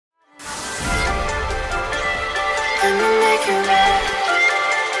make it right.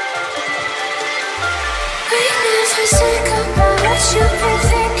 We never think about what you've been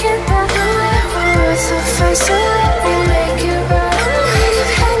thinking about. No, it was worth the fight, so let me make it right. I know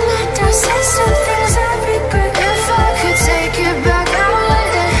you've had my doubts, said some things I regret. If I could take it back, I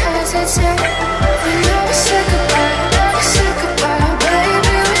wouldn't hesitate. We never said goodbye, never said goodbye.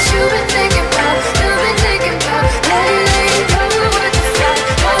 Baby, what you been thinking about? You've been thinking about lately. Oh, what the fuck,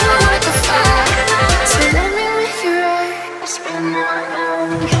 oh, what the fuck. So let me make it right. Spend more time.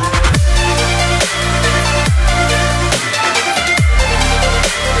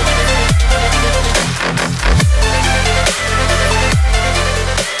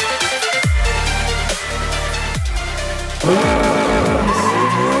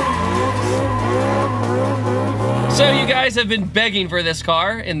 So you guys have been begging for this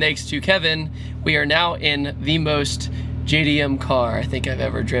car, and thanks to Kevin, we are now in the most JDM car I think I've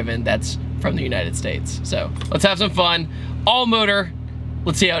ever driven that's from the United States. So let's have some fun. All motor,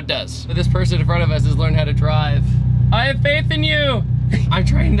 let's see how it does. This person in front of us has learned how to drive. I have faith in you. I'm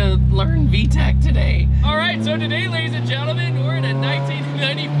trying to learn VTEC today. All right, so today, ladies and gentlemen, we're in a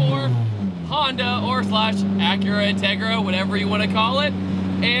 1994 Honda or slash Acura Integra, whatever you want to call it.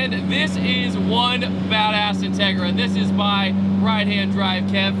 And this is one badass Integra. This is by Right Hand Drive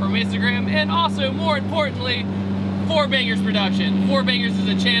Kev from Instagram, and also, more importantly, 4 Bangers Production. 4 Bangers is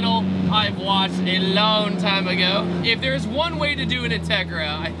a channel I've watched a long time ago. If there's one way to do an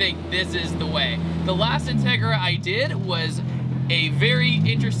Integra, I think this is the way. The last Integra I did was a very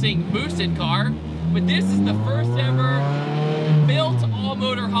interesting boosted car, but this is the first ever built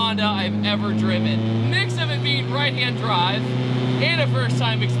all-motor Honda I've ever driven. Mix of it being right-hand drive and a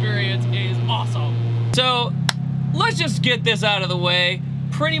first-time experience is awesome. So let's just get this out of the way.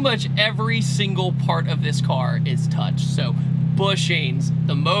 Pretty much every single part of this car is touched. So bushings,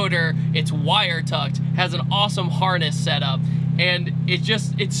 the motor, it's wire tucked, has an awesome harness setup, and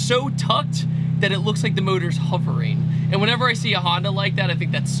it's so tucked that it looks like the motor's hovering. And whenever I see a Honda like that, I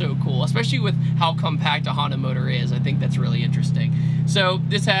think that's so cool, especially with how compact a Honda motor is. I think that's really interesting. So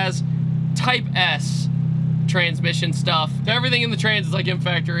this has Type S transmission stuff. So everything in the trans is like in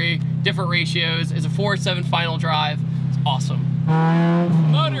factory, different ratios. It's a 4.7 final drive. It's awesome.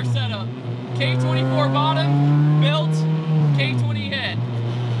 Motor setup, K24 bottom, built, K20 head.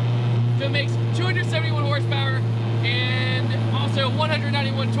 So it makes 271 horsepower and also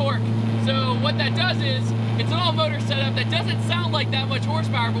 191 torque. So what that does is, it's an all-motor setup that doesn't sound like that much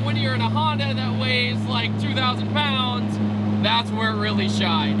horsepower, but when you're in a Honda that weighs like 2,000 pounds, that's where it really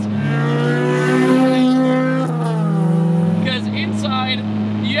shines. Because inside,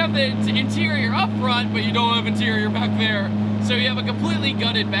 you have the interior up front, but you don't have interior back there. So you have a completely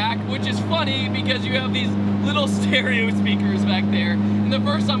gutted back, which is funny because you have these little stereo speakers back there. And the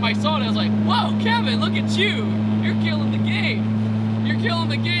first time I saw it, I was like, whoa, Kevin, look at you. You're killing the game. You're killing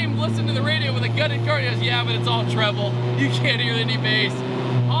the game, listen to the radio with a gutted car. He goes, yeah, but it's all treble. You can't hear any bass.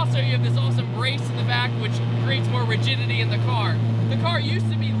 Also, you have this awesome brace in the back, which creates more rigidity in the car. The car used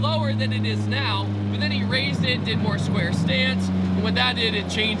to be lower than it is now, but then he raised it, did more square stance, and what that did, it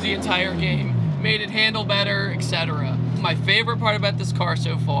changed the entire game. Made it handle better, etc. My favorite part about this car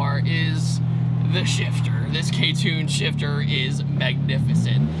so far is the shifter. This K-Tune shifter is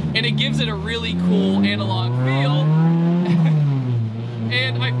magnificent, and it gives it a really cool analog feel.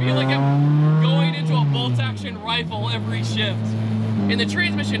 And I feel like I'm going into a bolt-action rifle every shift. And the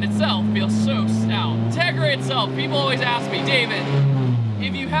transmission itself feels so stout. Integra itself, people always ask me, David,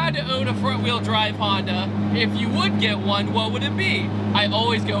 if you had to own a front-wheel drive Honda, if you would get one, what would it be? I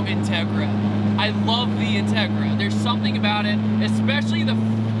always go Integra. I love the Integra. There's something about it, especially the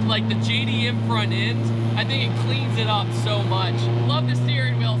JDM front end. I think it cleans it up so much. Love the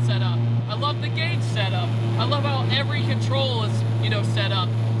steering wheel setup. I love the gauge setup. I love how every control is, set up.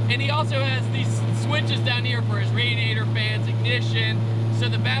 And he also has these switches down here for his radiator fans, ignition, so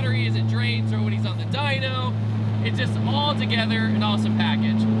the battery isn't drained, so when he's on the dyno, it's just all together an awesome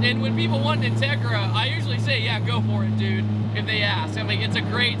package. And when people want an Integra, I usually say, yeah, go for it, dude, if they ask. I mean, it's a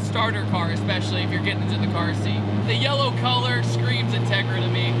great starter car, especially if you're getting into the car seat. The yellow color screams Integra to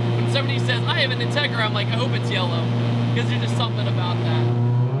me. When somebody says, I have an Integra, I'm like, I hope it's yellow, because there's just something about that.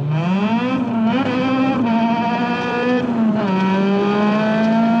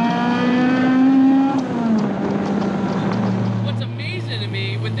 What's amazing to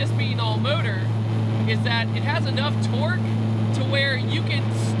me with this being all motor is that it has enough torque to where you can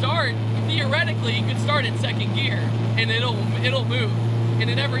start, theoretically, you could start in second gear and it'll move. And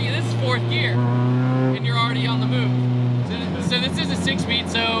this is fourth gear and you're already on the move. So this is a 6-speed,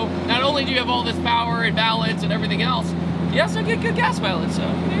 so not only do you have all this power and balance and everything else, you also get good gas mileage, so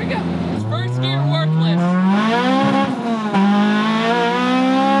there you go. It's first gear worthless.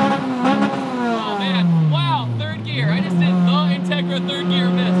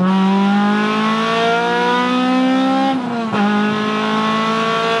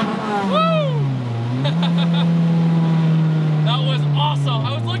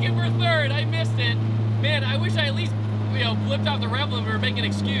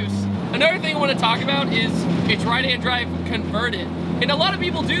 another thing I want to talk about is it's right-hand drive converted. And a lot of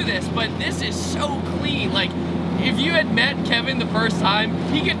people do this, but this is so clean. Like, if you had met Kevin the first time,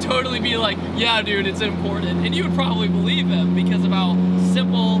 he could totally be like, yeah, dude, it's imported. And you would probably believe him because of how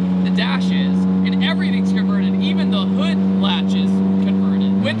simple the dash is. And everything's converted. Even the hood latch is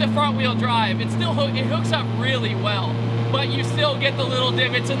converted. With the front wheel drive, it hooks up really well. But you still get the little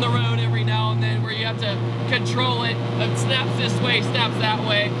divots in the road every now and then where you have to control it. It snaps this way, snaps that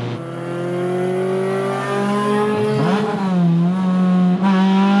way.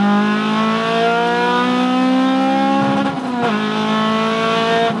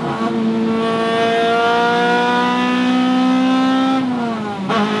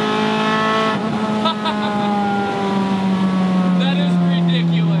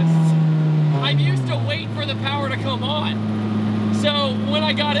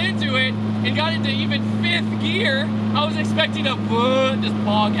 I was expecting to just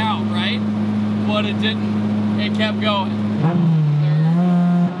bog out, right? But it didn't. It kept going.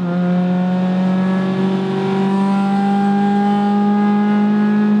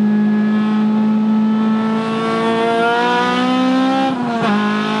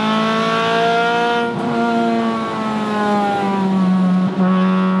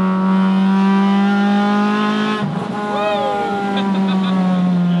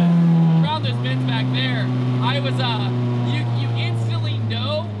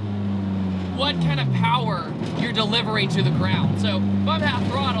 Delivering to the ground. So if I'm half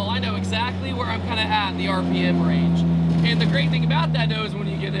throttle, I know exactly where I'm kind of at in the RPM range. And the great thing about that though is when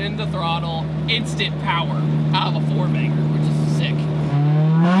you get into throttle, instant power out of a four-banger, which is sick.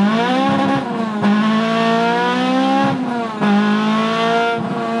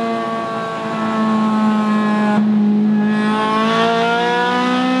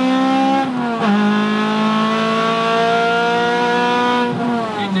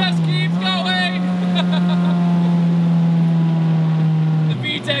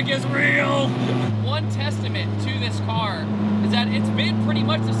 Is real. One testament to this car is that it's been pretty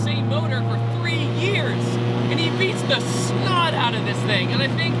much the same motor for 3 years, and he beats the snot out of this thing. And I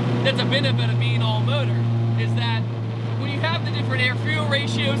think that's a benefit of being all motor, is that when you have the different air-fuel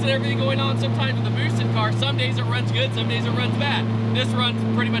ratios and everything going on, sometimes with a boosted car, some days it runs good, some days it runs bad. This runs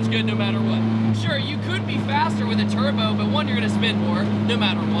pretty much good no matter what. Sure, you could be faster with a turbo, but one, you're going to spin more no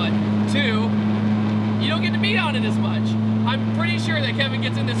matter what. Two, you don't get to be on it as much. I'm pretty sure that Kevin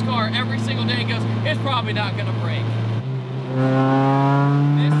gets in this car every single day and goes, it's probably not gonna break.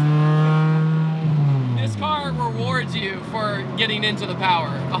 This car rewards you for getting into the power,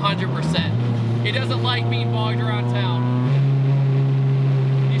 100%. It doesn't like being bogged around town.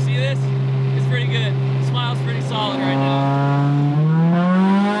 You see this? It's pretty good. The smile's pretty solid right now.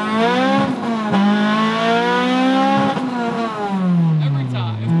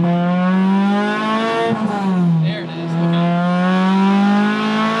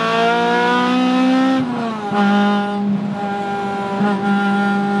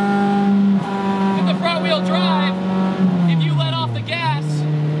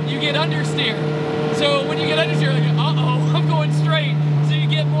 Understeer. So when you get understeer, like, uh-oh, I'm going straight. So you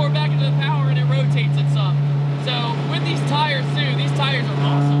get more back into the power and it rotates it some. So with these tires too, these tires are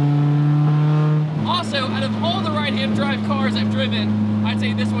awesome. Also, out of all the right-hand drive cars I've driven, I'd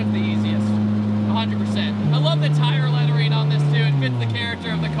say this one's the easiest, 100%. I love the tire lettering on this too. It fits the character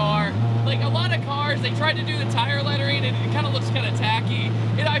of the car. Like a lot of cars, they try to do the tire lettering and it kind of looks kind of tacky.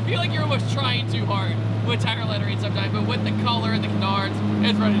 And I feel like you're almost trying too hard with tire lettering sometimes, but with the color and the canards,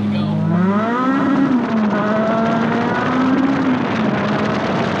 it's ready to go.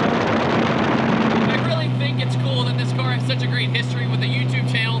 I really think it's cool that this car has such a great history with a YouTube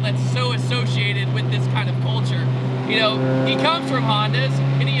channel that's so associated with this kind of culture. You know, he comes from Hondas,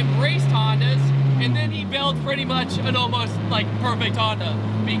 and he embraced Hondas, and then he built pretty much an almost like perfect Honda,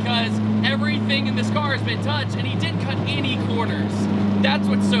 because everything in this car has been touched, and he didn't cut any corners. That's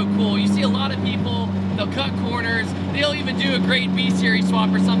what's so cool. You see a lot of people, they'll cut corners, they'll even do a great B-Series swap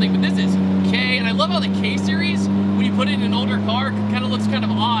or something, but this is K, and I love how the K-Series, when you put it in an older car, kind of looks kind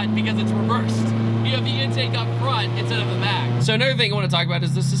of odd because it's reversed. You have the intake up front instead of the back. So another thing I want to talk about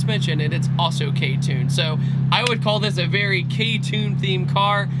is the suspension, and it's also K-tuned. So I would call this a very K-tuned themed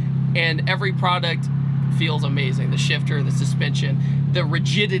car, and every product feels amazing. The shifter, the suspension, the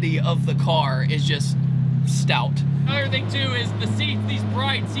rigidity of the car is just stout. Another thing too is the seats. These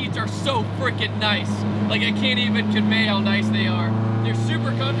Bride seats are so freaking nice. Like I can't even convey how nice they are. They're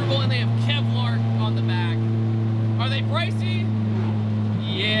super comfortable and they have Kevlar on the back. Are they pricey?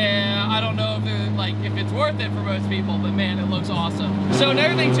 Yeah, I don't know if they're like if it's worth it for most people, but man, it looks awesome. So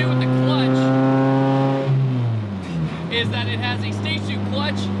another thing too with the clutch, is that it has a stage 2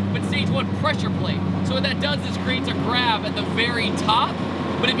 clutch, but stage 1 pressure plate. So what that does is creates a grab at the very top,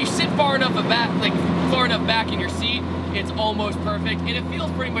 but if you sit far enough back, far enough back in your seat, it's almost perfect, and it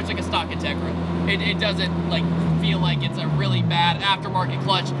feels pretty much like a stock Integra. It doesn't like feel like it's a really bad aftermarket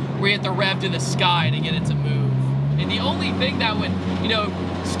clutch where you have to rev to the sky to get it to move. And the only thing that would, you know,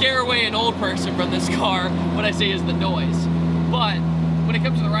 scare away an old person from this car, what I say is the noise. But when it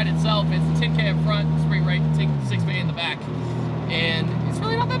comes to the ride itself, it's 10K up front, spring right, 6 in the back, and it's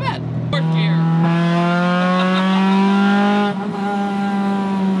really not that bad. Fourth gear.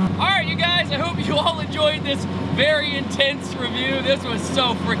 Alright, you guys, I hope you all enjoyed this very intense review. This was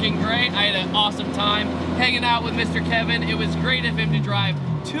so freaking great. I had an awesome time hanging out with Mr. Kevin. It was great of him to drive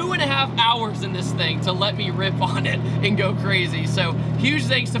 2.5 hours in this thing to let me rip on it and go crazy. So huge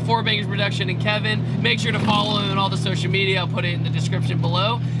thanks to Four Bangers Production and Kevin. Make sure to follow him on all the social media. I'll put it in the description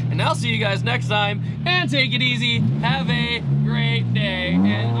below. And I'll see you guys next time. And take it easy. Have a great